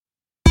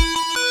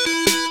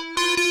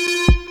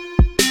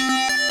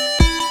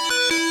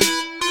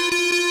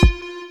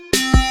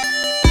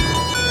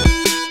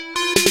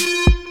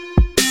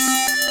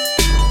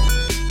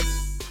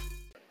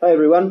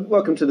everyone.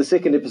 Welcome to the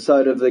second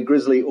episode of the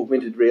Grizzly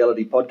Augmented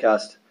Reality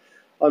podcast.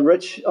 I'm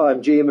Rich,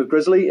 I'm GM of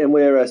Grizzly, and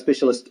we're a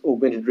specialist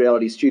augmented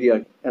reality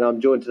studio. And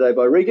I'm joined today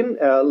by Regan,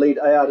 our lead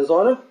AR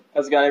designer.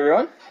 How's it going,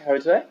 everyone? How are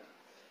you today?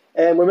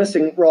 And we're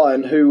missing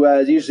Ryan, who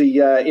is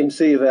usually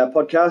MC of our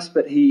podcast,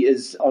 but he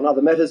is on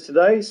other matters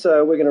today,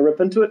 so we're going to rip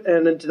into it.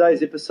 And in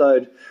today's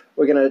episode,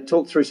 we're going to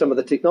talk through some of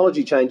the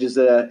technology changes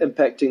that are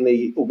impacting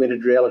the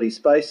augmented reality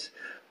space,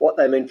 what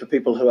they mean for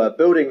people who are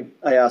building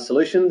AR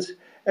solutions,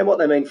 and what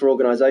they mean for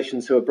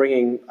organisations who are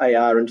bringing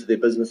AR into their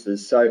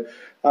businesses. So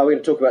we're going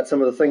to talk about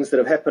some of the things that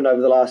have happened over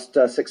the last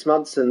 6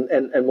 months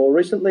and more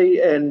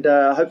recently, and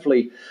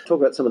hopefully talk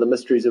about some of the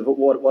mysteries of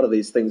what do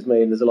these things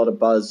mean. There's a lot of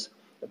buzz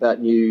about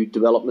new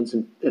developments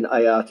in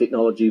AR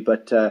technology,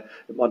 but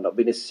it might not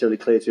be necessarily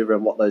clear to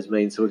everyone what those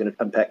mean, so we're going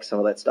to unpack some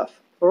of that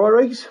stuff. All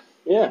right, Riggs?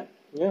 Yeah.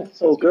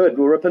 All good.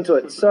 We'll rip into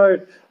it. So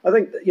I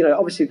think,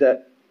 obviously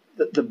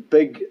the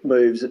big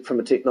moves from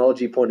a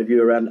technology point of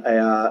view around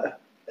AR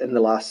in the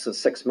last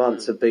 6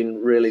 months have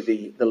been really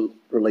the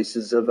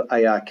releases of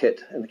AR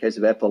Kit in the case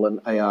of Apple and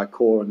AR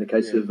Core in the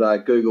case of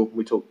Google.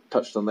 We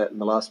touched on that in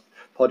the last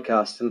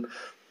podcast. And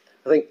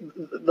I think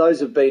those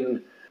have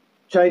been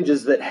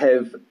changes that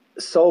have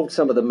solved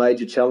some of the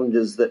major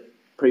challenges that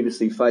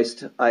previously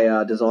faced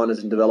AR designers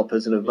and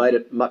developers and have made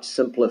it much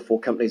simpler for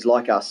companies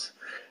like us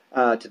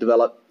to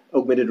develop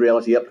augmented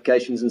reality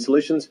applications and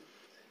solutions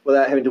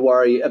without having to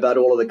worry about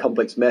all of the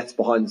complex maths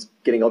behind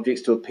getting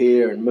objects to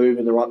appear and move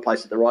in the right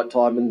place at the right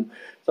time and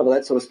some of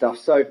that sort of stuff.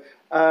 So,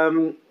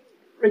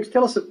 Riggs,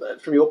 tell us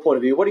from your point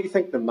of view, what do you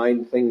think the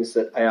main things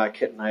that AR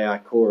Kit and AR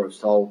Core have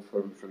solved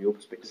from your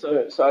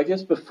perspective? So I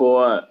guess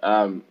before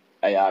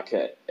AR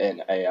Kit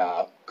and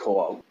AR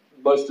Core,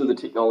 most of the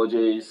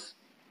technologies,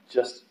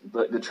 just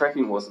the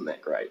tracking wasn't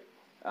that great.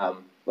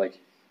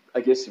 I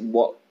guess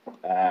what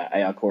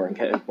AR Core and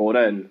Kit have brought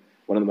in,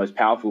 one of the most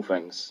powerful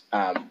things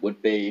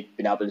would be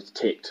being able to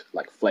detect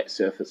like flat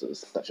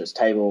surfaces such as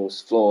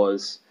tables,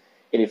 floors,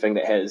 anything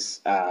that has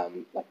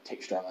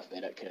texture on it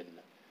that it can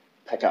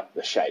pick up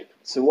the shape.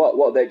 So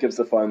what that gives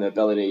the phone the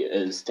ability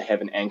is to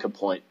have an anchor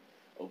point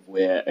of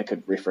where it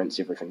could reference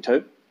everything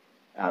to.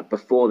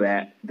 Before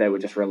that, they were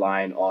just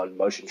relying on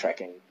motion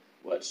tracking,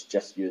 which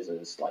just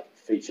uses like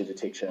feature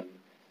detection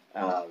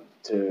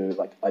to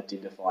like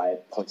identify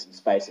points in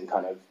space and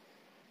kind of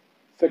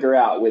figure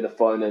out where the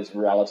phone is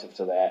relative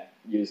to that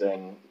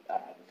using the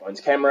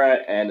phone's camera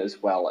and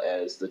as well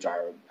as the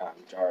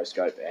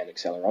gyroscope and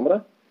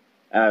accelerometer.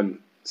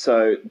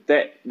 So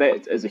that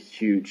is a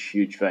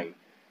huge thing,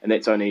 and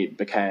that's only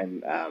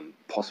became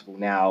possible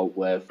now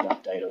with the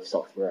update of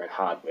software and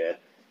hardware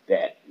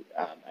that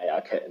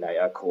AR Kit and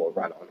AR Core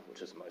run on,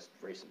 which is the most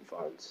recent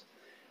phones.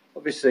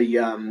 Obviously,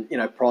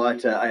 prior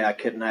to AR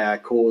Kit and AR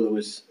Core, there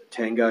was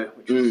Tango,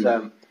 which was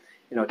a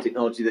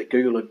technology that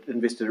Google had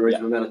invested a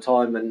reasonable amount of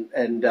time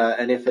and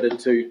effort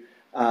into,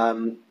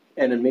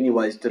 and in many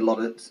ways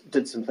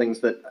did some things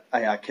that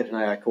AR Kit and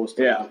AR Core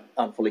still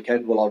aren't fully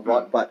capable of,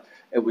 right? But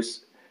it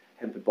was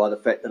hampered by the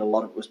fact that a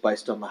lot of it was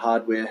based on the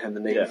hardware and the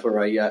need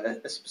for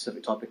a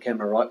specific type of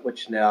camera, right?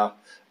 Which now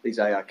these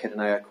AR Kit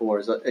and AR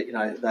Core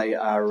they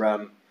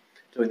are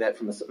doing that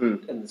from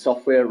in the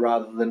software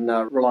rather than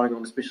relying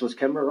on a specialist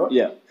camera, right?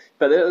 Yeah,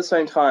 but at the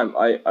same time,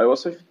 I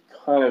also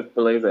kind of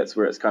believe that's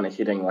where it's kind of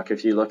heading. Like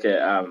if you look at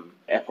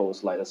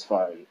Apple's latest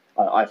phone,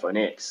 iPhone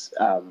X,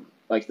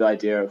 like the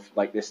idea of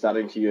like they're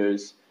starting to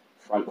use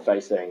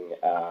front-facing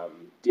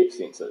depth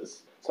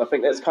sensors. So I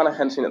think that's kind of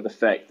hinting at the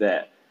fact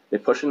that they're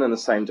pushing in the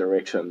same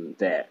direction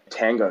that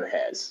Tango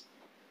has.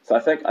 So I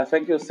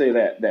think you'll see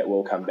that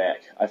will come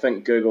back. I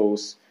think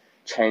Google's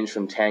change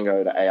from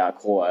Tango to AR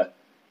Core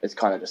is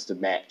kind of just to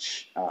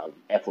match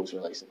Apple's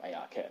release of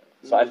AR Kit.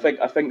 So I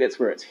think that's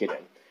where it's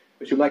heading.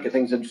 Which will make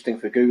things interesting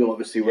for Google,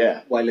 obviously,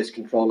 with way less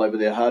control over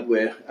their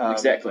hardware,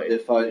 their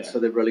phones. So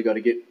they've really got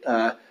to get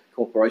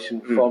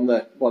cooperation from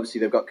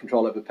obviously they've got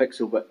control over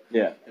Pixel, but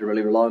they're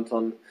really reliant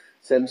on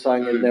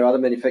Samsung and their other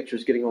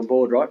manufacturers getting on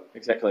board, right?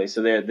 Exactly.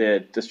 So their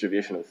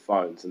distribution of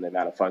phones and the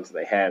amount of phones that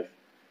they have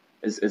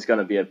is going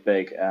to be a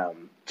big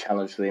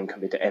challenge for them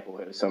compared to Apple,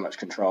 who has so much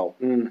control.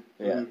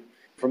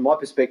 From my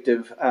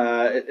perspective,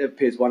 it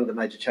appears one of the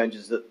major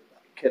changes that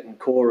Kit and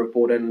Core have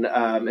brought in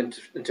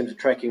terms of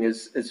tracking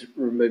is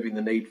removing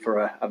the need for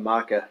a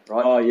marker,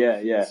 right? Oh,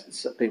 yeah.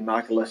 It's being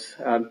markerless.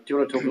 Do you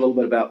want to talk a little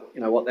bit about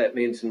what that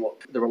means and what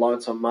the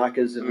reliance on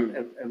markers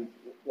and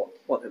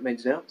what that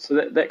means now? So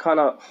that kind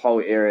of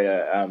whole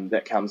area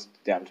that comes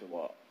down to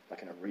what,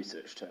 like in a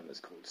research term, is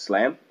called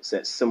SLAM. So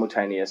that's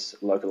simultaneous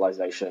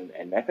localization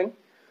and mapping.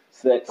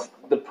 So that's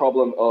the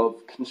problem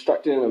of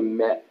constructing a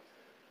map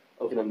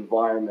of an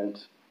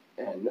environment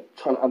and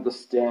trying to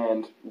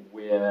understand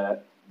where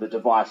the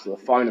device, or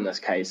the phone in this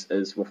case,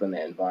 is within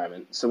that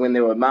environment. So when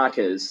there were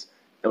markers,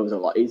 it was a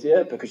lot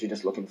easier because you're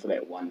just looking for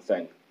that one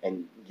thing,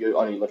 and you're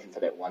only looking for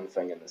that one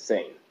thing in the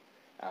scene.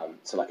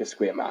 So like a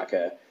square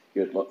marker,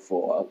 you'd look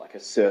for like a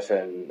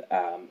certain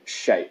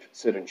shape,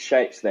 certain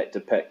shapes that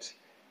depict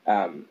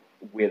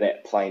where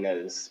that plane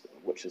is,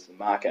 which is the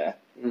marker.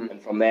 And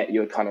from that,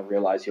 you would kind of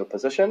realize your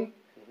position.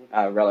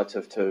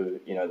 relative to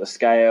the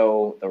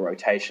scale, the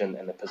rotation,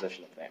 and the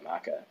position of that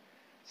marker.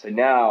 So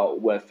now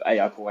with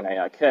AR Core and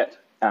AR Kit,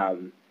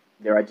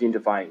 they're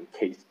identifying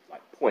key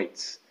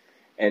points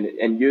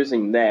and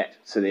using that,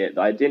 so they're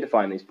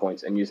identifying these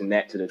points and using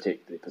that to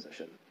detect their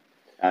position.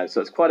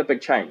 So it's quite a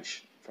big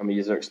change from a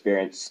user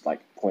experience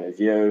point of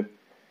view,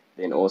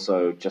 then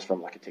also just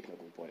from a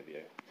technical point of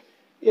view.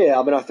 Yeah,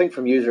 I mean, I think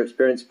from user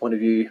experience point of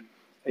view,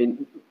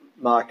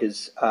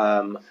 markers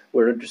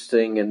were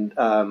interesting,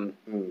 and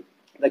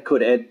they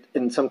could add.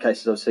 In some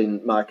cases, I've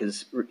seen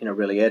markers,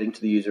 really adding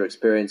to the user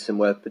experience and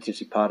were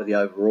potentially part of the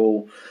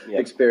overall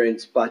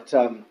experience. But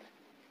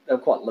they're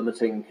quite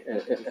limiting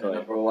in a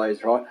number of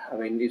ways, right? I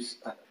mean,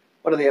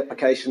 one of the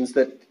applications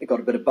that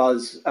got a bit of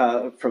buzz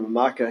from a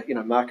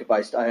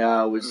marker-based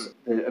AR was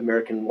the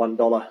American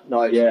 $1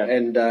 note,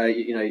 and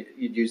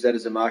you'd use that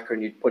as a marker,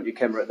 and you'd point your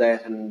camera at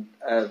that, and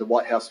the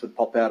White House would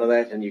pop out of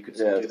that, and you could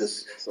do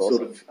this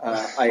sort of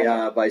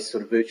AR-based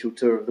sort of virtual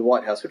tour of the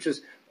White House, which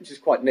is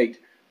quite neat.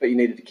 But you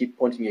needed to keep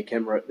pointing your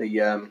camera at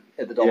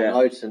the dollar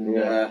note, and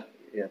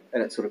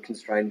and it sort of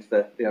constrained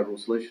the overall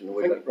solution.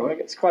 I think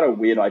it's quite a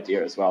weird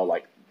idea as well,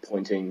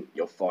 pointing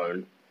your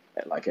phone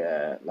at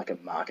a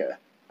marker.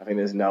 I think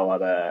there's no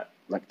other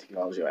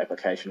technology or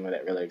application where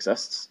that really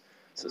exists.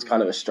 So it's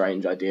kind of a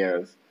strange idea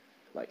of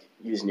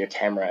using your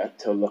camera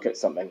to look at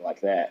something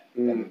like that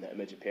and the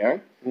image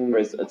appearing.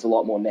 Whereas it's a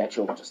lot more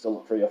natural just to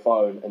look through your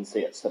phone and see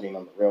it sitting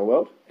on the real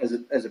world.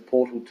 As a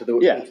portal to the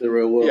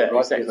real world, right?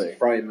 Exactly. As a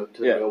frame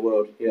to the real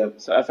world. Yeah.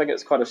 So I think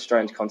it's quite a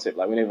strange concept.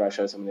 Whenever I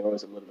show someone, they're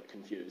always a little bit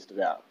confused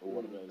about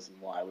what it is and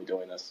why are we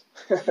doing this.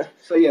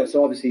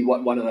 So obviously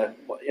one of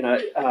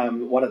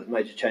the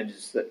major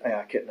changes that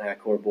AR Kit and AR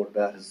Core brought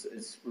about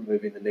is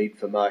removing the need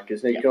for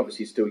markers. Now you can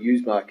obviously still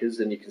use markers,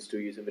 and you can still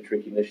use image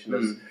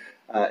recognition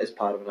as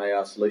part of an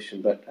AR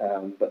solution, but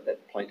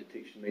that plane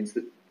detection means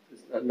that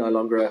there's no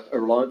longer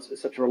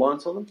such a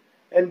reliance on them.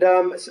 And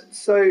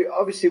so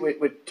obviously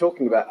we're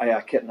talking about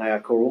AR Kit and AR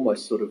Core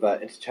almost sort of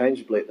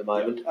interchangeably at the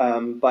moment.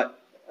 But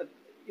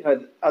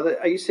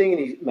are you seeing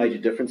any major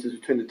differences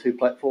between the two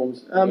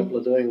platforms that Apple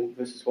are doing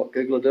versus what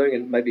Google are doing,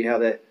 and maybe how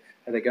they're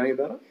going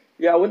about it?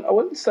 Yeah, I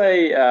wouldn't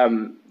say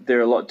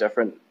they're a lot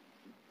different.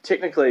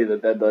 Technically,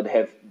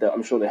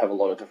 I'm sure they have a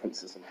lot of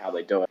differences in how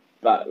they do it.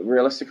 But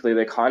realistically,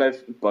 they're kind of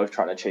both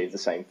trying to achieve the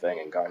same thing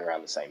and going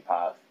around the same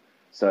path.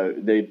 So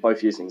they're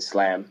both using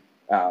SLAM,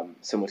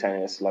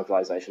 simultaneous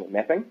localization and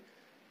mapping,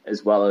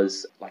 as well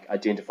as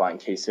identifying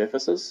key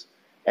surfaces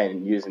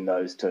and using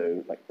those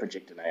to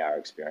project an AR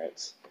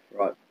experience.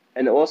 Right.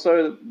 And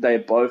also, they're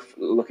both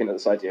looking at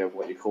this idea of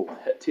what you call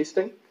hit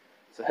testing.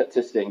 So hit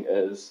testing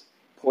is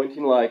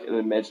pointing an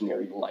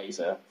imaginary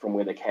laser from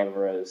where the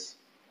camera is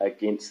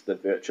against the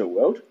virtual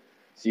world.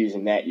 So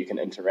using that, you can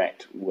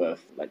interact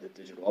with the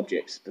digital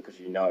objects because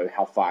you know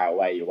how far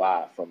away you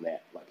are from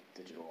that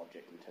digital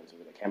object in terms of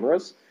where the camera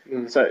is.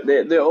 So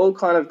they're all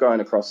kind of going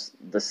across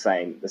the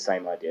same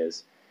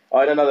ideas.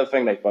 And another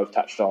thing they both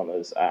touched on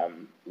is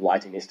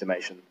lighting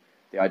estimation.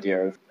 The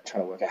idea of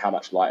trying to work out how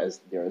much light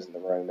there is in the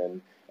room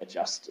and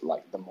adjust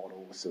the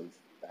models of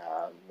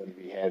whatever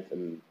you have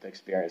in the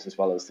experience, as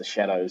well as the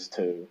shadows,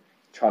 to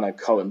trying to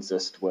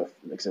coexist with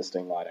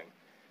existing lighting.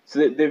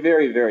 So they're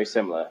very, very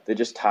similar. They're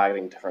just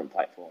targeting different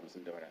platforms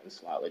and doing it in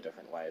slightly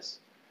different ways.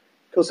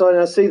 Cool.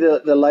 So I see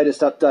the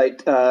latest update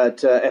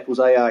to Apple's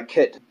AR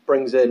Kit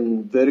brings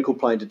in vertical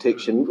plane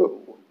detection.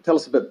 Tell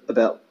us a bit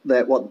about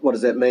that. What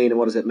does that mean, and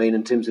what does that mean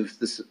in terms of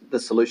the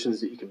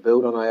solutions that you can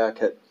build on AR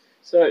Kit?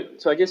 So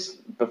I guess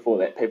before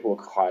that, people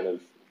were kind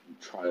of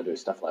trying to do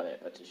stuff like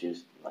that, but just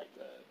use the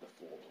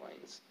four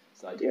planes.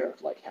 It's the idea of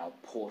how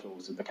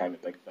portals have become a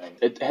big thing.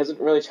 It hasn't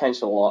really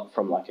changed a lot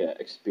from an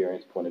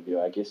experience point of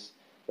view. I guess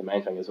the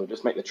main thing is we'll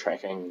just make the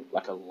tracking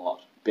a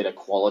lot better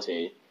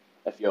quality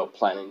if you're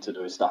planning to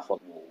do stuff on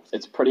walls.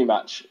 It's pretty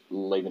much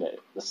leaving it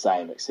the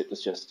same, except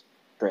it's just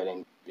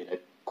creating better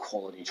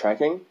quality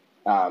tracking,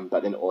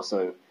 but then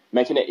also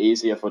making it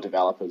easier for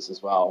developers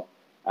as well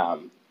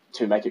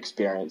to make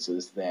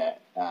experiences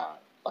that are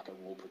a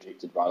wall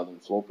projected rather than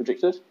floor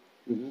projected.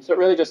 So it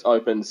really just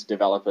opens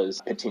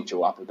developers'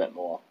 potential up a bit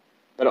more.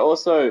 But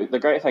also, the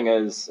great thing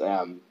is,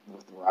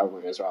 with the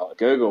rivalry as well,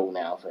 Google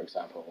now, for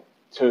example,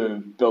 to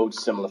build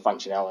similar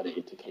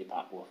functionality to keep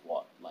up with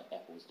what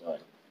Apple's doing.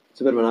 It's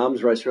a bit of an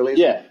arms race, really,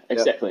 isn't it?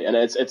 Exactly. And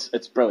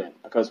it's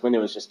brilliant, because when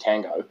there was just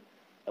Tango,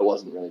 it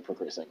wasn't really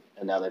progressing.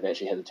 And now they've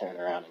actually had to turn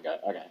around and go,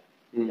 okay,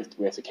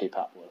 we have to keep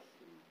up with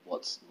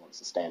what's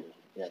the standard.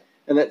 Yeah.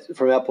 And that,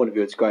 from our point of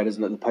view, it's great,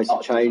 isn't it? The pace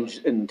of change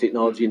in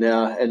technology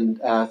now,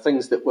 and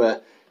things that were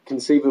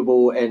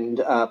conceivable and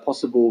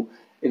possible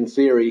in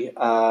theory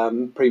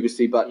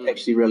previously, but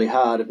actually really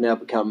hard, have now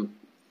become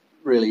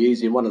really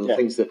easy. And one of the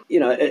things that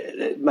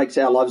it makes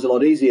our lives a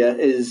lot easier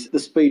is the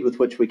speed with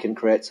which we can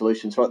create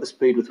solutions, right? The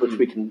speed with which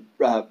we can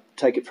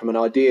take it from an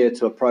idea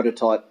to a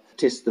prototype,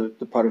 test the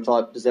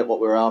prototype, is that what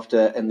we're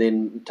after, and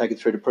then take it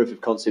through to proof of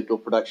concept or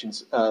production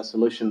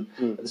solution.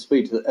 The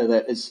speed of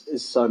that is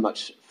so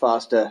much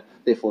faster,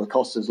 therefore the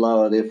cost is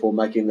lower, therefore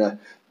making the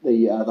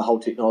the whole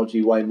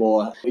technology way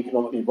more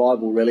economically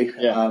viable, really,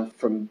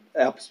 from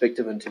our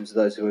perspective in terms of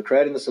those who are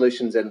creating the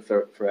solutions and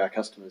for our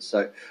customers.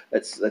 So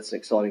that's an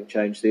exciting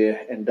change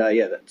there, and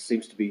that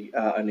seems to be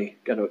only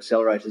going to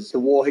accelerate as the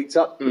war heats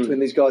up between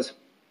these guys.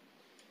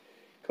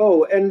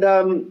 Cool, and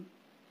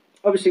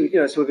obviously,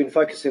 so we've been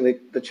focusing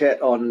the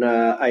chat on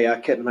AR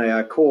Kit and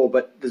AR Core,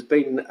 but there's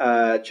been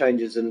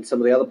changes in some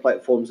of the other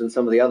platforms and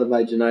some of the other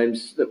major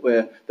names that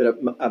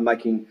are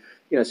making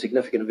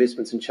significant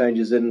investments and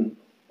changes in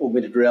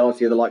augmented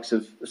reality, the likes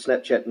of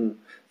Snapchat and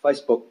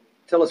Facebook.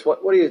 Tell us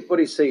what do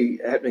you see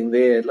happening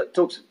there?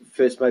 Talk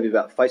first maybe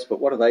about Facebook.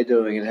 What are they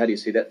doing, and how do you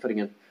see that fitting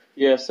in?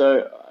 Yeah,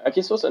 so I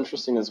guess what's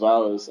interesting as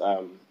well is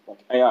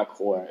like AR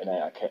Core and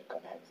AR Kit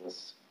kind of have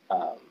this.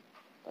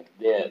 Like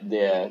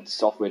their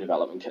software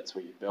development kits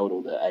where you build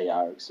all the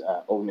AR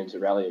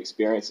augmented reality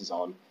experiences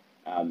on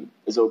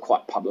is all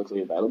quite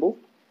publicly available.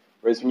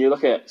 Whereas when you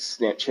look at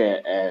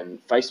Snapchat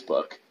and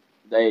Facebook,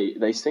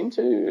 they seem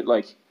to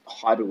like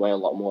hide away a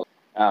lot more,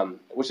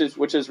 which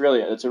is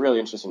really it's a really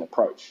interesting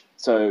approach.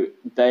 So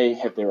they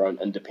have their own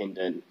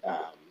independent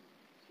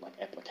like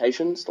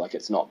applications, like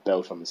it's not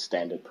built on the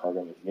standard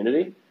program of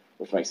Unity,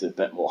 which makes it a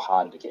bit more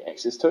harder to get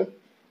access to.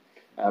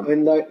 I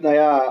mean, they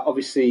are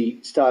obviously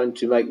starting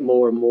to make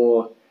more and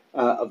more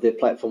of their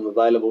platform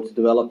available to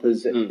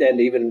developers,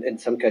 and even in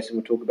some cases,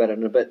 we'll talk about it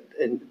in a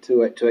bit,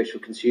 to actual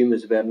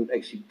consumers about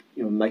actually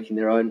making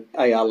their own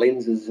AR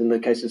lenses in the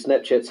case of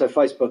Snapchat. So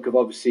Facebook have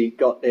obviously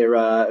got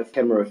their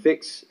camera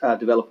effects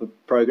developer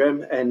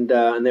program, and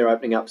they're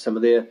opening up some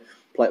of their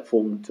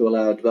platform to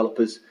allow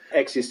developers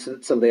access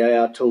to some of the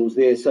AR tools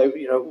there.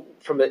 So,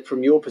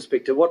 from your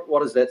perspective, what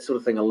does that sort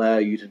of thing allow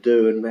you to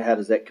do, and how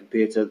does that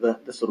compare to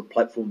the sort of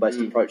platform-based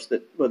approach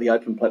the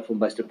open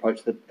platform-based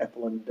approach that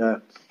Apple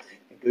and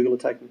Google are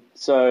taking?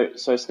 So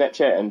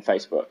Snapchat and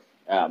Facebook,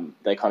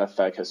 they kind of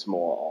focus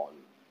more on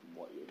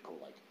what you would call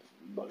like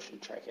motion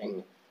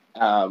tracking,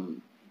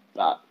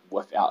 but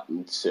without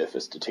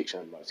surface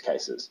detection in most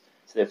cases.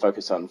 So they're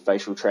focused on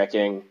facial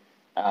tracking,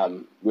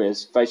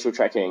 whereas facial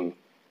tracking,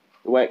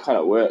 the way it kind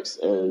of works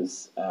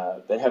is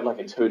they have like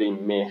a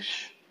 2D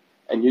mesh,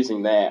 and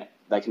using that,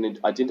 they can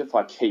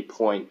identify key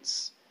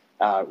points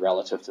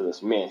relative to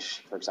this mesh,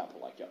 for example,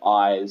 like your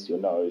eyes, your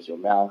nose, your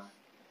mouth,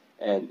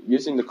 and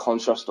using the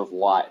contrast of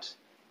light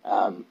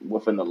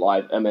within the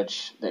live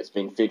image that's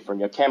being fed from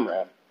your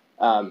camera,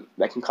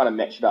 they can kind of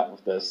match it up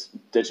with this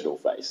digital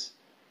face,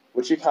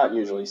 which you can't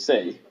usually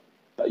see,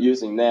 but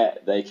using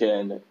that, they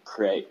can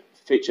create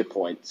feature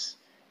points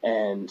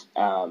and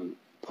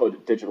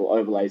put digital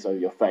overlays over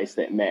your face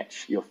that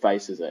match your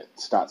face as it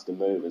starts to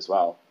move as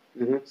well.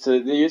 Mm-hmm. So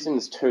they're using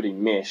this 2D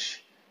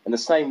mesh in the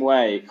same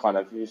way, kind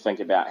of, you think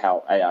about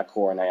how AR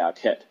Core and AR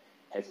Kit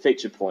have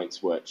feature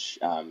points which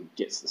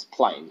gets this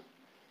plane.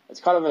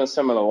 It's kind of in a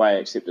similar way,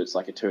 except it's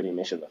like a 2D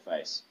mesh of the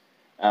face.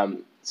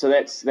 So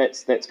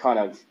that's kind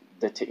of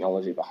the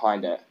technology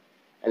behind it.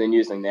 And then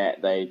using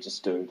that, they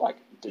just do like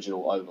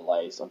digital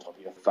overlays on top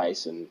of your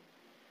face and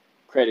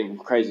creating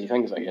crazy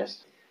things, I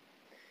guess.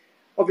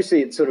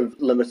 Obviously, it's sort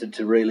of limited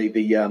to really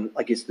the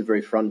the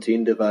very front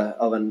end of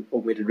an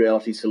augmented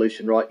reality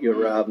solution, right?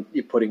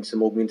 You're putting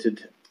some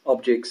augmented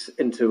objects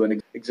into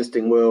an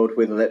existing world,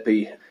 whether that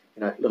be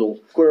little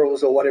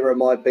squirrels or whatever it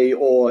might be,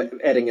 or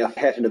adding a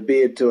hat and a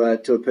beard to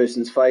a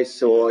person's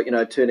face, or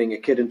turning a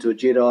kid into a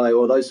Jedi,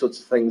 or those sorts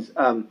of things.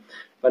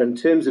 But in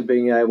terms of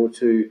being able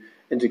to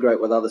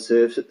integrate with other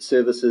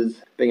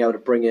services, being able to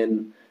bring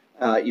in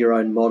your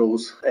own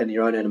models and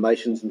your own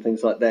animations and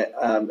things like that,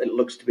 it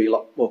looks to be a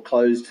lot more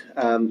closed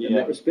in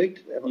that respect.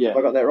 Have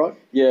I got that right?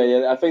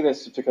 Yeah. I think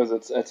that's because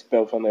it's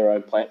built on their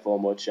own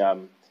platform, which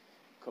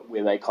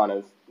where they kind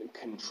of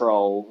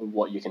control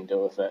what you can do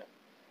with it.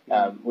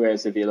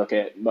 Whereas if you look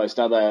at most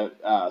other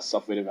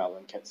software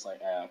development kits like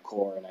AR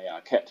Core and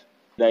AR Kit,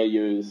 they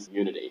use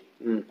Unity.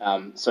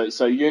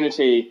 So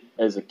Unity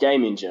is a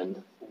game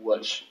engine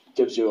which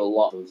gives you a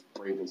lot of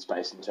breathing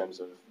space in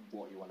terms of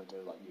what you want to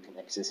do. Like you can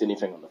access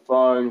anything on the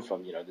phone,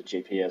 from the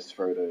GPS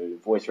through to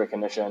voice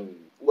recognition,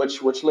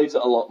 which leaves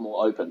it a lot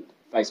more open.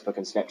 Facebook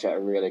and Snapchat are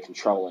really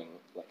controlling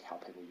like how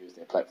people use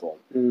their platform,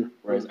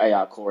 whereas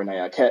AR Core and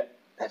AR Kit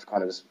have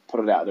kind of just put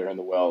it out there in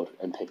the world,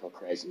 and people are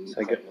creating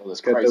all this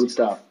crazy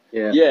stuff.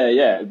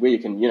 Yeah, where you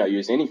can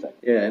use anything.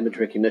 Yeah, image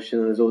recognition,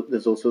 and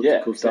there's all sorts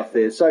of cool stuff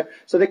there. So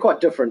they're quite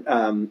different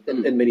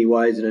in many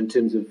ways, and in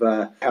terms of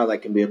how they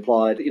can be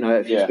applied.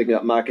 If you're speaking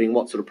about marketing,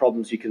 what sort of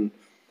problems you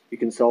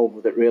can solve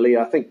with it. Really,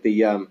 I think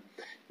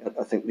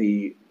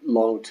the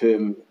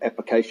long-term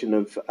application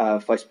of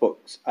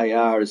Facebook's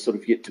AR is sort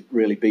of yet to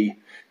really be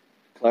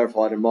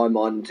clarified in my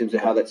mind in terms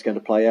of how that's going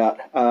to play out.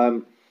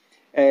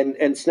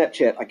 And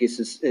Snapchat, I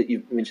guess,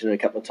 you've mentioned it a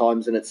couple of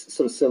times, and it's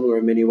sort of similar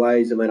in many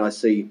ways. I mean, I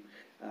see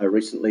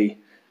recently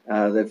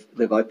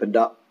they've opened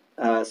up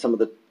some of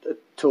the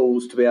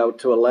tools to be able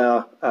to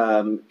allow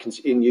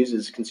end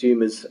users,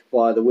 consumers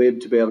via the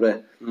web to be able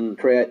to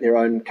create their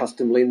own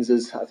custom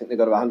lenses. I think they've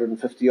got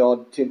 150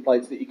 odd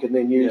templates that you can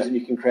then use, and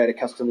you can create a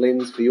custom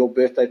lens for your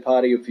birthday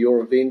party or for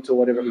your event or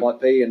whatever it might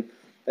be, and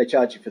they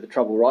charge you for the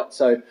trouble, right?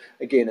 So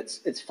again,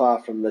 it's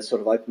far from the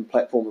sort of open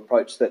platform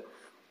approach that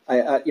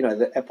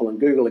that Apple and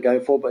Google are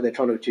going for, but they're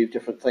trying to achieve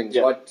different things,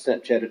 right?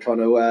 Snapchat are trying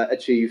to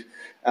achieve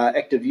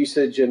active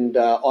usage and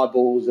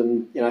eyeballs,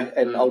 and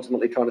and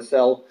ultimately trying to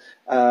sell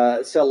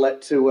that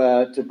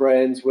to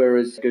brands,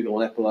 whereas Google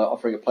and Apple are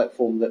offering a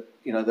platform that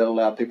that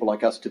allow people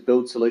like us to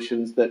build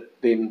solutions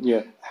that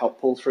then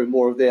help pull through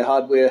more of their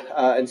hardware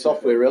and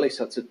software, really.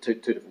 So it's two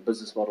different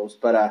business models.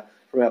 But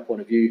from our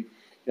point of view,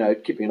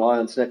 keeping an eye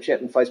on Snapchat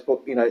and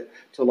Facebook,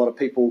 to a lot of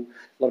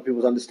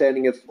people's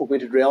understanding of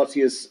augmented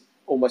reality is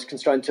almost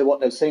constrained to what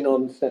they've seen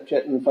on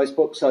Snapchat and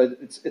Facebook. So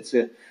it's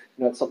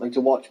something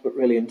to watch. But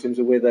really, in terms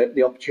of where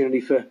the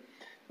opportunity for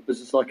a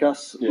business like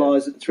us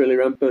lies, it's really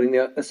around building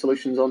the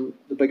solutions on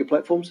the bigger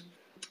platforms.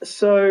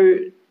 So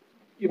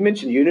you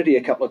mentioned Unity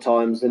a couple of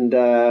times, and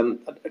I'm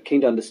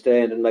keen to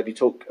understand and maybe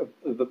talk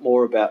a bit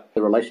more about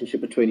the relationship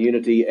between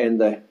Unity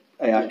and the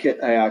AR Kit,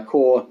 AR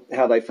Core,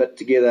 how they fit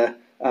together,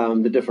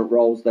 the different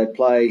roles they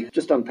play.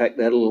 Just unpack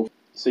that a little.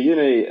 So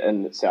Unity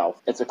in itself,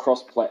 it's a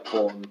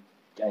cross-platform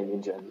game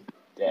engine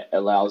that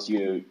allows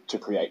you to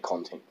create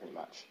content pretty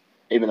much.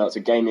 Even though it's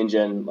a game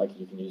engine, like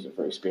you can use it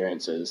for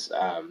experiences,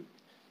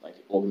 like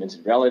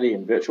augmented reality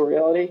and virtual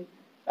reality.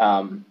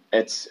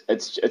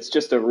 It's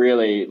just a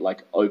really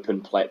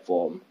open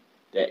platform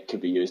that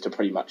could be used to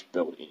pretty much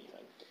build anything.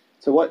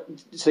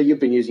 So you've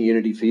been using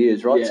Unity for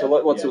years, right? Yeah, so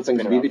what sort of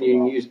things have you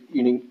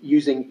been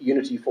using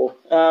Unity for?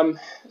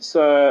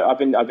 So I've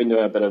been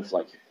doing a bit of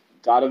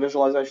data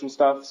visualization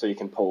stuff. So you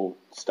can pull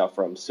stuff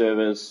from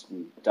servers,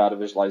 data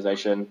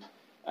visualization.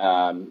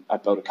 I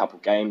built a couple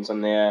games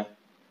on there.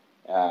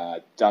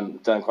 Done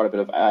quite a bit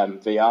of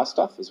VR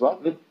stuff as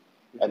well,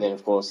 and then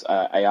of course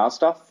AR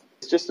stuff.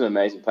 It's just an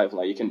amazing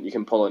platform. You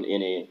can pull in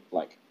any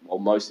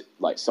most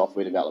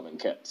software development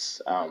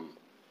kits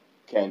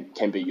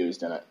can be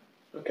used in it.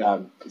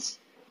 Okay.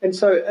 And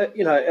so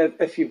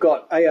if you've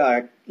got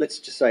AR, let's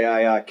just say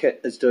AR Kit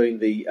is doing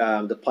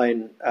the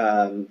plane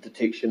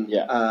detection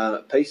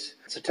piece.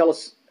 So tell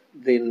us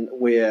then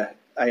where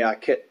AR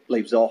Kit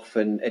leaves off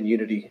and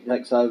Unity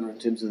takes over in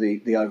terms of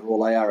the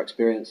overall AR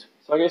experience.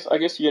 So I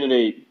guess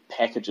Unity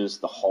packages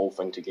the whole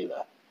thing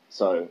together.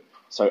 So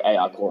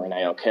AR Core and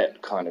AR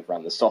Kit kind of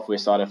run the software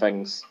side of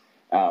things,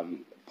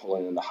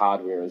 pulling in the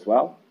hardware as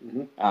well.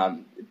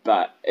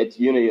 But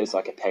Unity is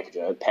like a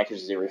packager. It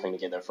packages everything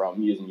together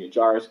from using your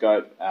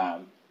gyroscope,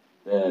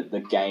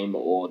 the game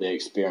or the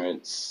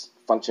experience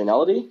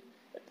functionality.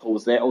 It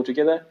pulls that all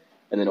together.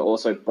 And then it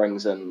also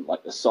brings in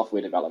the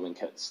software development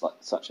kits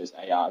such as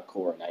AR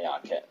Core and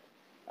AR Kit.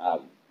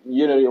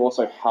 Unity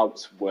also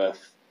helps with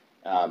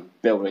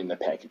building the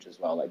package as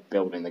well,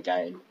 building the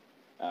game.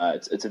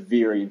 It's a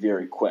very,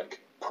 very quick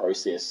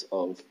process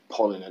of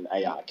pulling an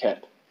AR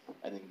Kit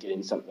and then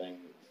getting something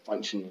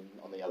functioning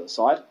on the other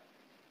side.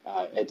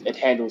 It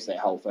handles that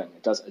whole thing.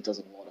 It does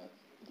a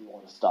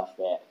lot of stuff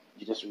that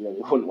you just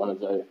really wouldn't want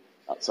to do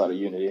outside of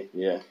Unity.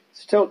 Yeah.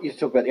 So you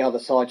talk about the other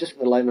side, just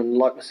for the layman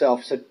like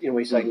myself. So when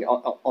you're saying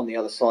on the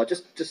other side,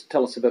 just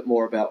tell us a bit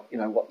more about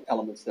what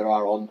elements there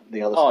are on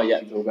the other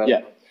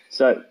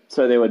side.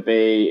 So there would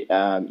be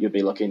you'd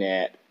be looking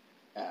at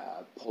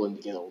pulling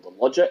together all the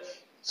logic,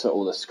 so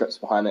all the scripts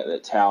behind it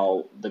that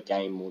tell the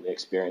game or the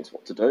experience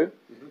what to do.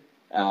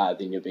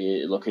 Then you'll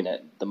be looking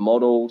at the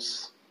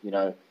models,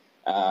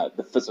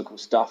 the physical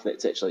stuff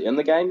that's actually in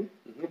the game.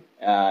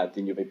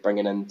 Then you'll be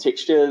bringing in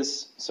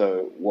textures,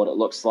 so what it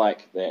looks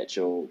like, the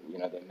actual,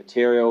 the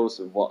materials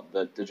of what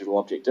the digital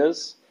object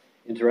is.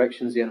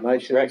 Interactions, the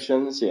animation.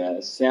 Interactions,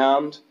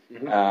 sound.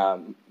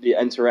 The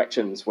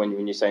interactions,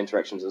 when you say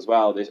interactions as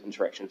well, there's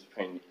interactions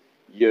between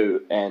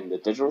you and the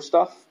digital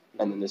stuff,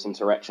 and then there's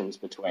interactions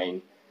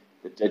between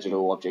the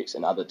digital objects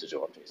and other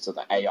digital objects. So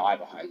the AI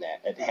behind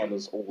that, it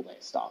handles all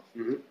that stuff,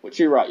 which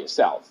you write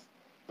yourself,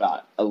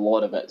 but a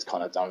lot of it's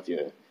kind of done for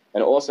you.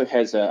 And it also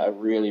has a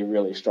really,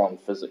 really strong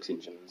physics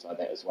engine inside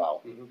that as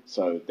well.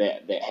 So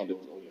that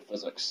handles all your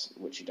physics,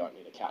 which you don't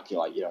need to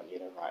calculate, you don't need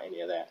to write any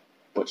of that,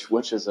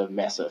 which is a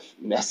massive,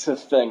 massive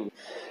thing.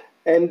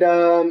 And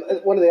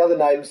one of the other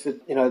names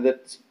that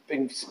that's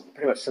been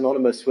pretty much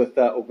synonymous with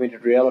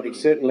augmented reality,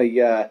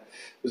 certainly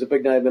was a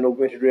big name in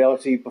augmented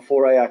reality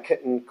before AR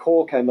Kit and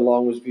Core came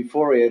along, was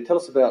Vuforia. Tell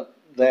us about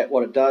that,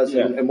 what it does,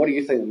 and what do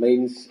you think it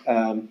means?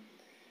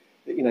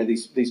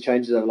 These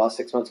changes over the last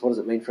 6 months. What does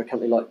it mean for a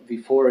company like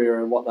Vuforia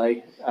and what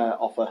they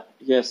offer?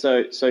 Yeah,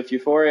 so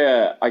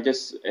Vuforia, I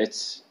guess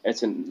it's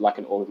an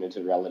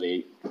augmented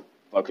reality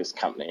focused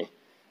company,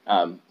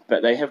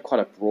 but they have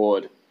quite a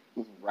broad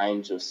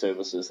range of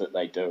services that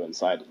they do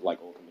inside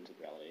augmented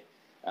reality.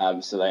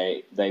 So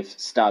they've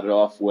started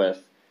off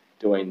with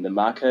doing the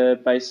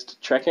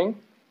marker-based tracking,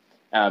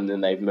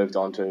 then they've moved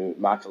on to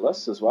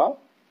markerless as well,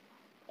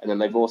 and then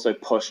they've also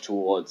pushed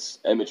towards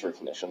image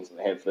recognition. So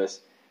they have this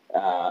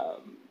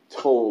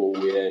tool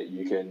where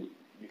you can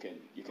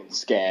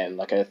scan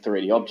a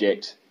 3D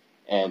object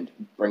and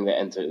bring that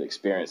into the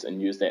experience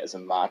and use that as a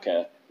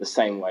marker the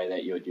same way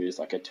that you would use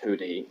a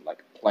 2D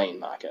plane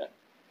marker.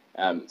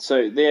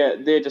 So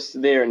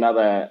they're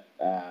another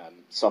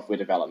software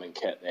development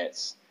kit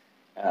that's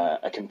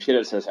a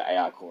competitor to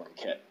AR Core and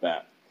Kit,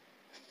 but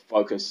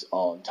focus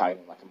on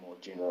targeting like a more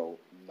general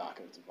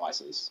market of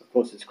devices. Of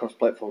course, it's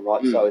cross-platform,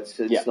 right? So it's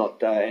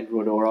not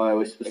Android or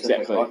iOS specific,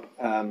 exactly.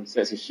 Right? So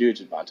that's a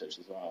huge advantage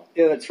as well.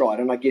 Yeah, that's right.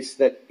 And I guess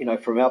that,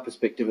 from our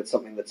perspective, it's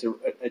something that's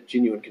a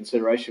genuine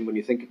consideration when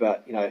you think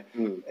about,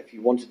 if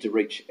you wanted to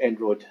reach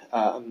Android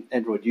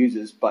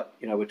users, but,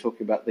 we're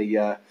talking about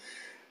the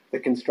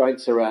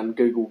constraints around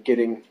Google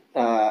getting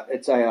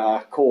its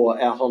AR core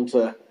out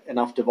onto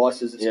enough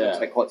devices. It's going to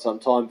take quite some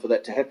time for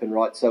that to happen,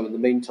 right? So in the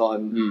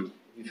meantime,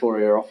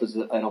 Euphoria offers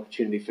an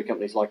opportunity for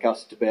companies like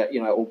us to be,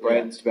 or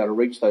brands to be able to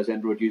reach those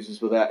Android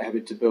users without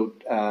having to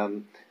build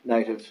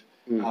native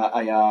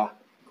AR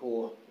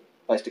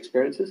core-based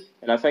experiences.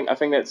 And I think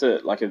that's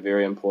a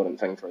very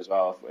important thing for as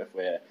well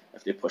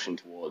if they're pushing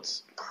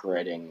towards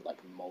creating like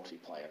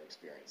multiplayer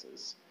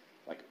experiences.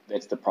 Like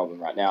that's the problem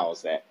right now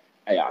is that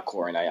AR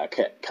Core and AR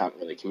Kit can't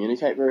really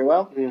communicate very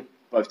well.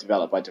 Both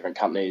developed by different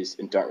companies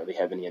and don't really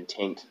have any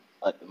intent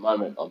at the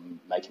moment of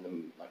making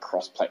them like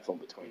cross-platform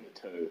between the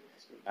two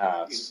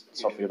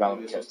software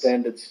development kits.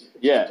 Standards,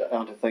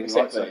 aren't a thing,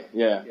 exactly.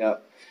 Right? So,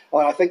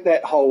 Well, I think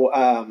that whole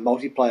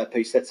multiplayer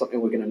piece, that's something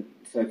we're going to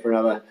save for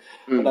another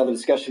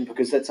discussion,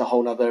 because that's a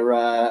whole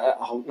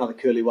another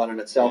curly one in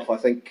itself. I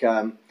think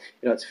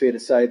it's fair to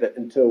say that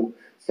until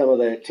some of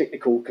the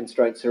technical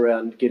constraints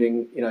around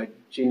getting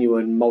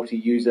genuine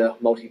multi-user,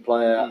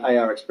 multiplayer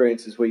AR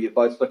experiences where you're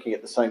both looking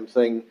at the same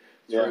thing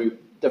through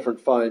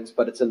different phones,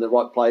 but it's in the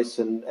right place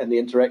and the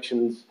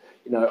interactions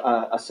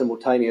are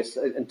simultaneous.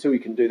 Until you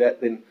can do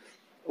that, then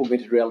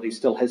augmented reality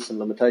still has some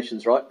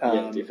limitations, right?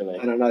 Definitely.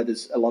 And I know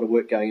there's a lot of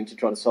work going into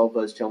trying to solve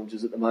those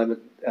challenges at the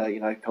moment.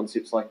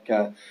 Concepts like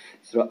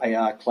sort of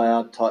AR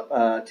cloud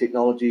type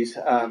technologies.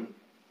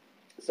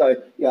 So I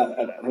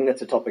think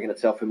that's a topic in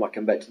itself. We might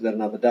come back to that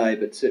another day,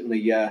 but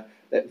certainly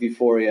that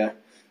Euphoria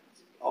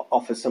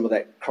offers some of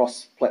that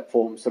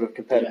cross-platform sort of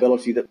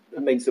compatibility that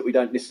means that we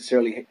don't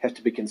necessarily have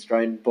to be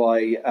constrained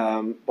by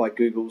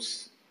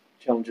Google's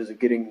challenges of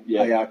getting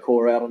AR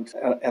Core out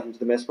into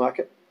the mass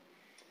market.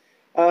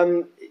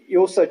 You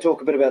also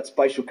talk a bit about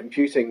spatial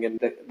computing and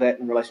that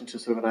in relation to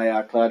sort of an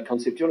AR cloud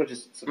concept. Do you want to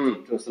just sort of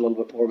talk to us a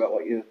little bit more about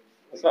what you?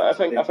 So I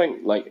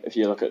think like if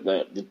you look at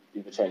the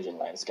ever-changing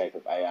landscape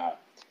of AR,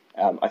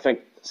 I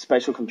think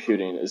spatial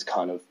computing is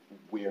kind of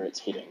where it's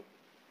heading.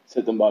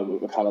 So at the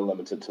moment we're kind of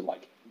limited to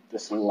like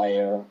this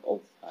layer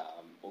of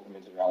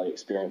augmented reality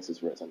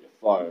experiences where it's on your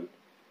phone,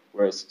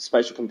 whereas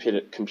spatial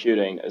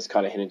computing is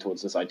kind of heading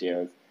towards this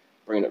idea of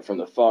bringing it from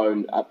the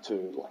phone up to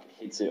like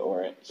a headset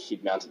or a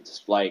head-mounted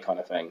display kind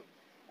of thing,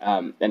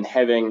 and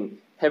having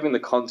the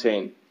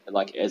content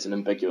like as an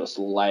ambiguous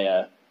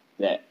layer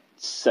that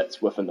sits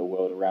within the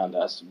world around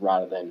us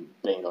rather than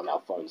being on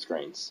our phone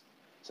screens.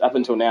 So up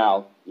until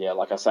now,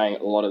 like I was saying,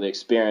 a lot of the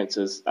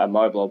experiences are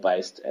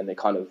mobile-based and they're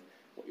kind of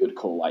what you would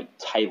call like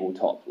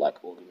tabletop, like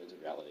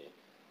augmented reality,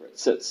 where it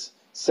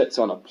sits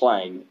on a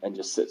plane and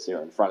just sits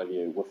there in front of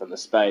you within the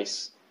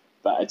space,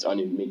 but it's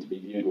only meant to be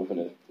viewed within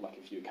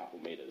a few couple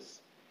meters.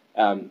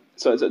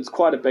 So it's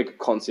quite a big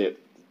concept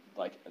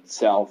like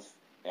itself,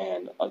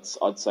 and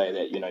I'd say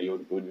that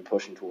you would be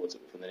pushing towards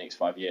it within the next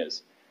 5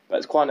 years. But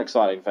it's quite an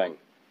exciting thing,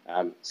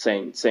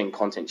 seeing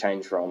content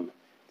change from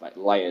like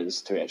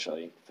layers to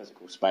actually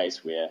physical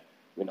space where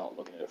we're not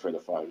looking at it through the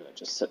phone and it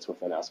just sits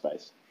within our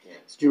space. Yeah.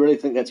 So do you really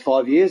think that's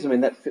 5 years? I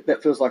mean,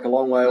 that feels like a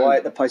long way away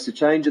at the pace of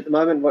change at the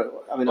moment.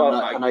 I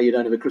know you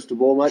don't have a crystal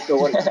ball, mate,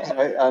 but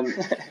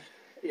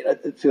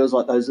it feels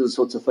like those are the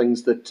sorts of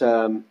things that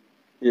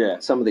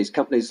some of these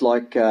companies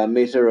like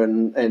Meta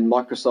and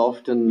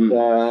Microsoft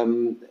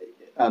and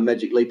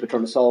Magic Leap are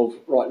trying to solve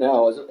right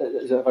now.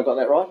 Have I got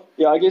that right?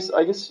 Yeah, I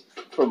guess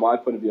from my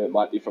point of view, it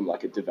might be from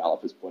like a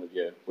developer's point of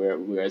view,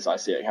 whereas I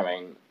see it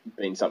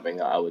being something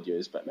that I would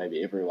use, but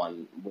maybe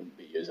everyone wouldn't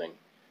be using.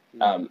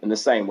 In the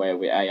same way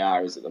where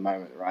AR is at the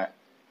moment, right?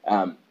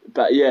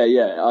 But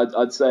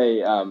I'd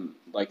say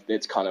like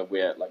that's kind of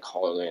where like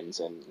HoloLens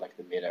and like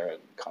the Meta are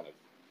kind of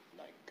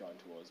like going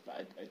towards.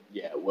 But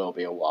it will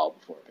be a while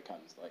before it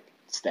becomes like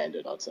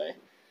standard, I'd say.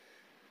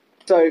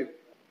 So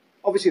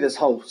obviously this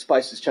whole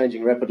space is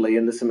changing rapidly,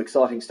 and there's some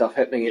exciting stuff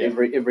happening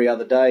every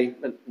other day.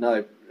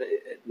 No,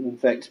 in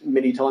fact,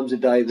 many times a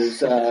day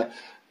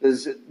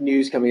there's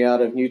news coming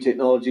out of new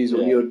technologies or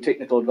new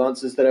technical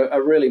advances that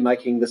are really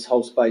making this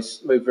whole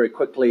space move very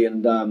quickly,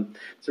 and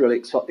it's a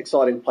really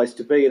exciting place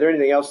to be. Are there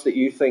anything else that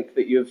you think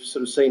that you've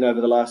sort of seen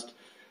over the last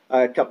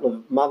couple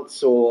of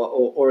months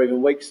or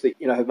even weeks that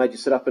have made you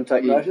sit up and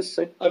take notice?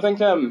 I think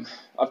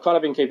I've kind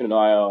of been keeping an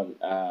eye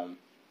on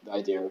the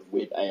idea of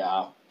web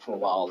AR for a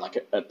while. Like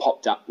it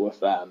popped up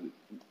with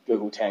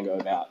Google Tango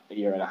about a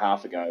year and a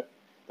half ago.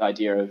 The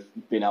idea of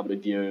being able to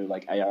view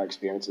like AR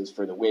experiences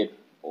through the web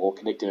or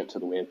connecting it to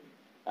the web.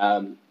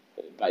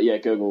 But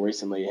Google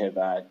recently have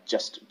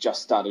just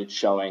started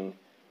showing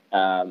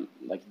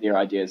like their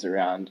ideas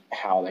around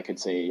how they could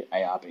see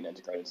AR being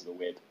integrated into the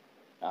web.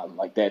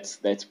 Like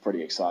that's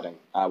pretty exciting.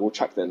 We'll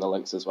chuck that in the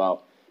links as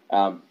well.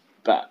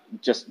 But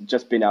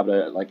just being able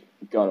to like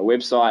go on a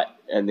website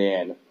and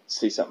then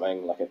see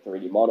something like a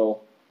 3D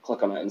model,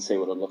 click on it and see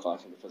what it would look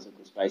like in the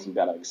physical space and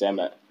be able to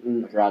examine it,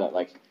 look around it.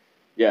 Like,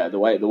 yeah, the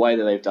way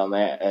that they've done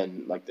that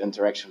and like the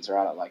interactions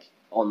around it, like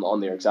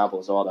on their example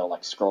as well, they're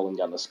like scrolling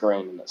down the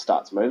screen and it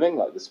starts moving,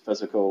 like this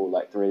physical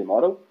like 3D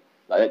model.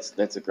 Like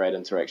that's a great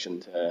interaction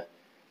to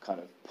kind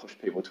of push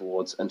people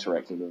towards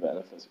interacting with it in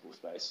a physical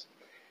space.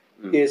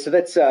 Yeah, so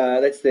that's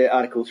the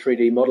Article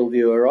 3D model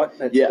viewer, right?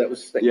 That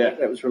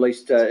was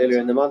released earlier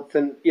in the month,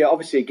 and yeah,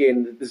 obviously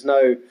again, there's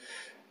no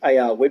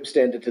AR web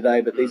standard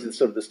today, but these are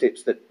sort of the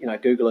steps that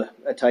Google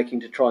are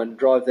taking to try and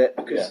drive that,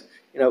 because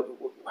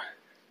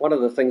one of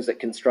the things that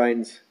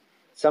constrains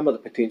some of the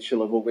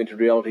potential of augmented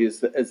reality is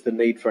the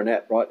need for an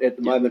app, right? At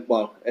the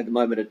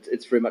moment,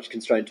 it's very much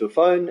constrained to a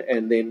phone,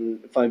 and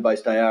then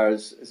phone-based AR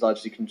is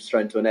largely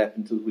constrained to an app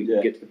until we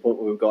can get to the point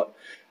where we've got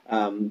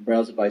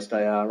browser-based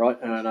AR,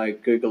 right? And I know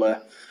Google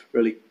are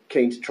really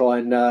keen to try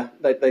and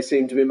they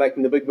seem to be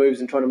making the big moves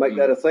and trying to make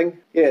that a thing.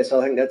 Yeah, so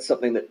I think that's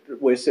something that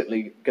we're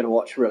certainly going to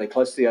watch really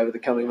closely over the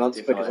coming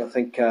months, because I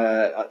think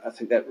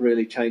that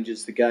really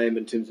changes the game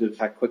in terms of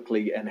how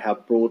quickly and how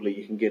broadly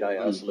you can get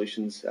AR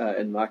solutions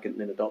in market and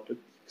then adopted.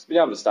 Because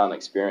being able to start an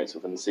experience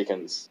within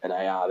seconds in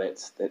AR,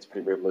 that's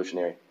pretty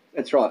revolutionary.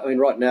 That's right. I mean,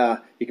 right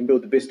now, you can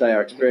build the best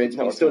AR experience,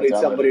 but you still need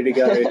somebody to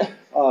go,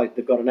 oh,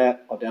 they've got an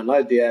app, I'll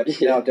download the app,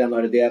 now I've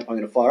downloaded the app, I'm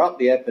going to fire up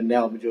the app, and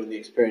now I'm enjoying the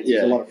experience.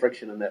 There's a lot of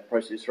friction in that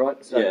process, right?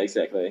 So,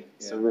 exactly.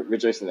 Yeah. So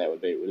reducing that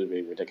would be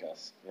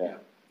ridiculous. Yeah.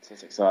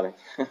 Sounds exciting.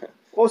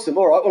 Awesome.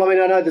 All right. Well, I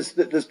mean, I know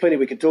there's plenty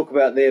we could talk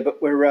about there, but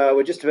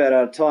we're just about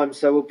out of time,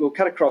 so we'll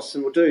cut across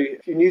and we'll do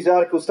a few news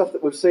articles, stuff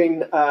that we've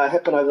seen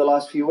happen over the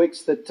last few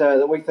weeks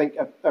that we think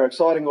are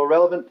exciting or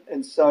relevant.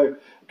 And so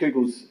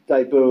Google's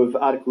debut of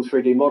Article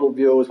 3D Model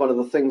Viewer was one of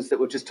the things that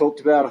we've just talked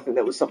about. I think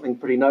that was something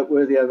pretty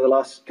noteworthy over the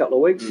last couple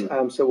of weeks.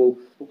 So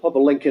we'll pop a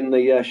link in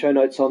the show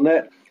notes on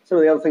that. Some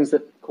of the other things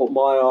that caught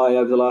my eye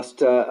over the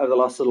last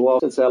little while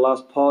since our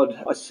last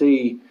pod, I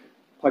see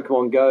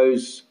Pokemon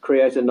Go's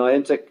creator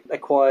Niantic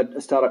acquired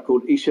a startup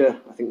called Isha,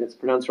 I think that's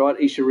pronounced right,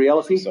 Isha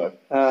Reality. So.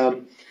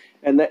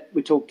 And that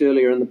we talked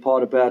earlier in the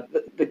pod about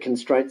the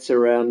constraints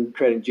around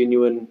creating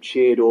genuine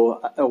shared or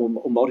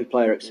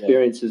multiplayer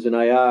experiences in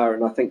AR,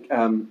 and I think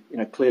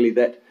clearly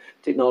that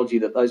technology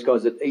that those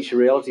guys at Isha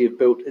Reality have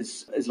built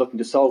is looking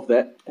to solve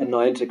that, and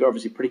Niantic are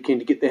obviously pretty keen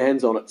to get their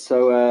hands on it.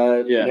 So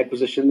an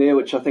acquisition there,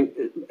 which I think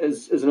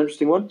is an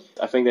interesting one.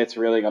 I think that's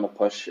really going to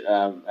push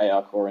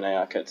AR Core and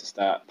AR Kit to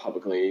start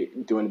publicly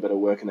doing a bit of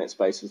work in that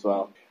space as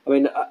well. I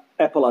mean,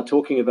 Apple are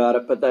talking about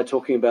it, but they're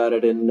talking about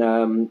it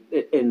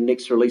in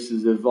next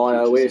releases of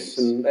iOS,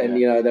 and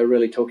they're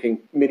really talking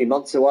many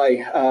months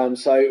away.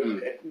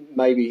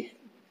 Maybe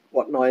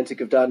what Niantic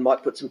have done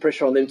might put some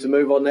pressure on them to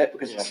move on that,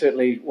 because it's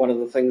certainly one of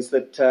the things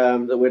that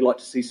we'd like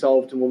to see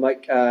solved, and will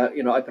make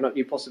open up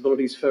new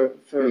possibilities for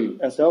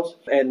ourselves,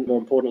 and more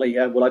importantly,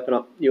 will open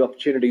up new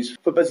opportunities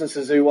for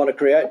businesses who want to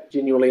create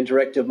genuinely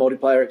interactive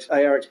multiplayer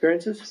AR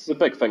experiences. It's the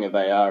big thing of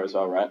AR as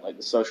well, right? Like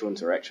the social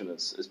interaction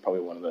is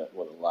probably one of the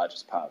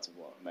largest parts of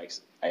what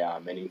makes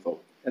AR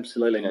meaningful.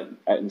 Absolutely. And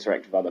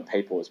interact with other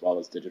people as well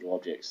as digital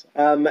objects.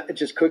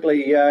 Just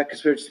quickly,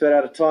 because we're just about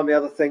out of time, the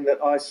other thing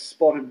that I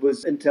spotted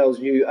was Intel's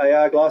new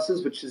AR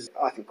glasses, which is,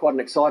 I think, quite an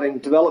exciting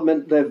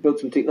development. They've built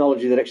some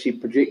technology that actually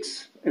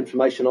projects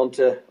information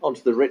onto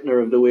the retina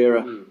of the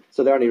wearer.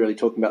 So they're only really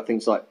talking about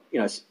things like,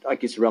 I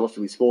guess a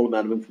relatively small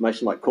amount of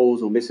information like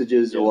calls or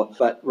messages,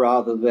 but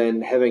rather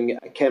than having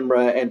a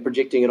camera and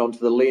projecting it onto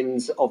the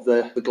lens of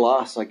the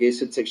glass, I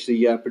guess it's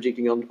actually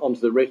projecting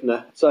onto the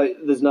retina. So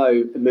there's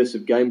no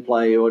immersive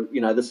gameplay, or,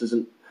 this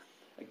isn't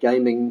a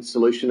gaming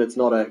solution. It's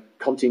not a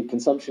content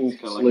consumption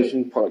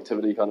solution. Like a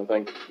productivity kind of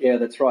thing. Yeah,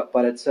 that's right.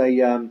 But it's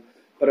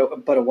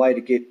but a way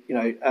to get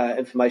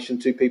information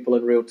to people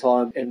in real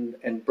time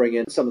and bring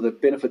in some of the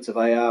benefits of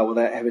AR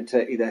without having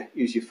to either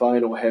use your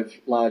phone or have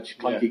large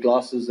clunky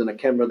glasses and a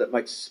camera that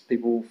makes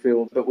people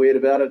feel a bit weird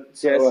about it.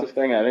 So, that's the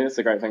thing. I think it's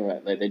a great thing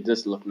that they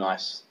just look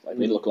nice. Like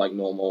they look like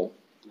normal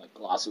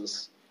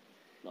glasses,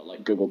 not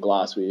like Google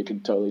Glass where you can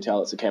totally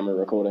tell it's a camera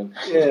recording.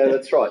 Yeah,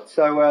 that's right.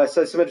 So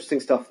some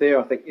interesting stuff there.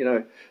 I think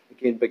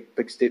again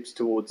big steps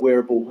towards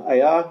wearable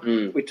AR.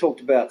 We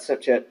talked about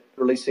Snapchat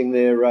releasing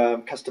their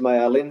custom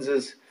AR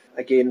lenses.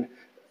 Again,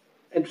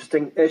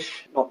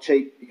 interesting-ish, not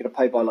cheap. You're going to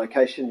pay by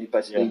location. You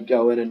basically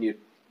go in and you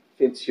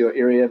fence your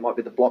area. It might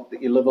be the block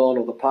that you live on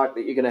or the park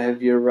that you're going to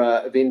have your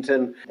event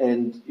in,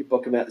 and you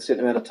book them out a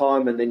certain amount of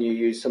time, and then you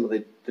use some of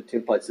the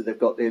templates that they've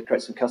got there to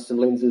create some custom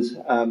lenses.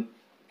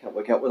 Can't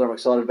work out whether I'm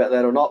excited about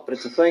that or not, but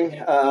it's a thing.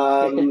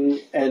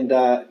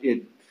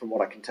 From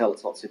what I can tell,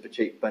 it's not super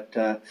cheap, but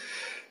go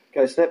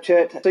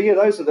Snapchat. So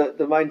those are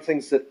the main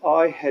things that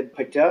I had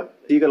picked out.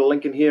 You got a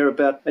link in here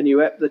about a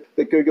new app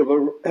that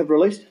Google have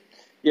released?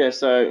 Yeah,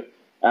 so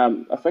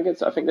I think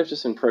they've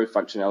just improved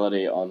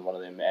functionality on one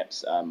of their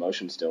maps,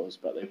 motion stills,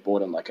 but they've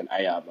brought in like an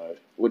AR mode,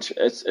 which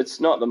it's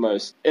not the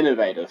most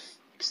innovative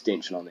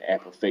extension on the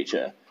app or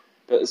feature,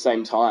 but at the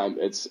same time,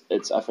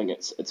 I think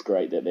it's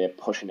great that they're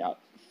pushing out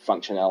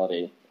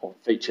functionality or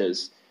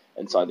features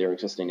inside their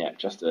existing app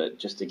just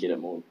to get it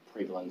more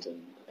prevalent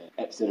in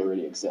apps that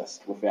already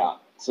exist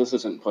without So this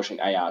isn't pushing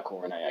AR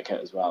core and AR kit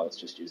as well. It's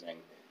just using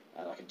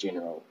like a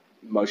general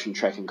motion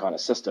tracking kind of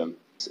system.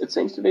 It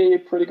seems to be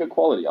pretty good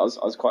quality. I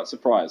was quite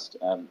surprised.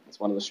 It's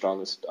one of the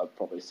strongest I've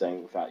probably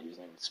seen without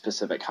using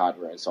specific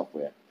hardware and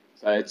software.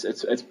 So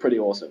it's pretty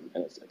awesome,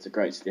 and it's a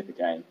great step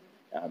again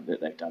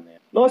that they've done there.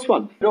 Nice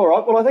one. All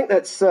right. Well, I think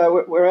that's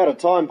we're out of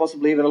time,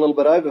 possibly even a little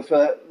bit over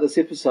for this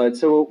episode.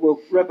 So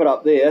we'll wrap it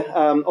up there.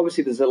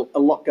 Obviously, there's a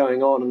lot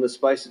going on in this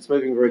space. It's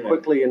moving very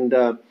quickly, and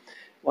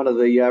one of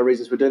the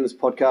reasons we're doing this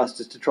podcast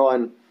is to try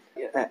and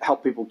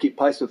help people keep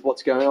pace with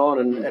what's going on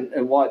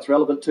and why it's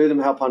relevant to them,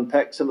 help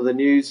unpack some of the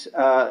news,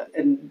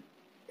 and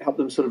help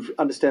them sort of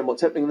understand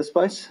what's happening in the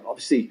space.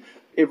 Obviously,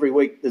 every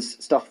week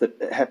there's stuff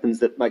that happens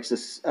that makes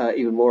this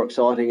even more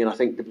exciting, and I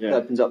think it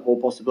opens up more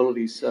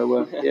possibilities.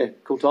 So,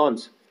 cool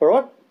times. All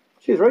right.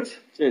 Cheers, Rex.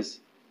 Cheers.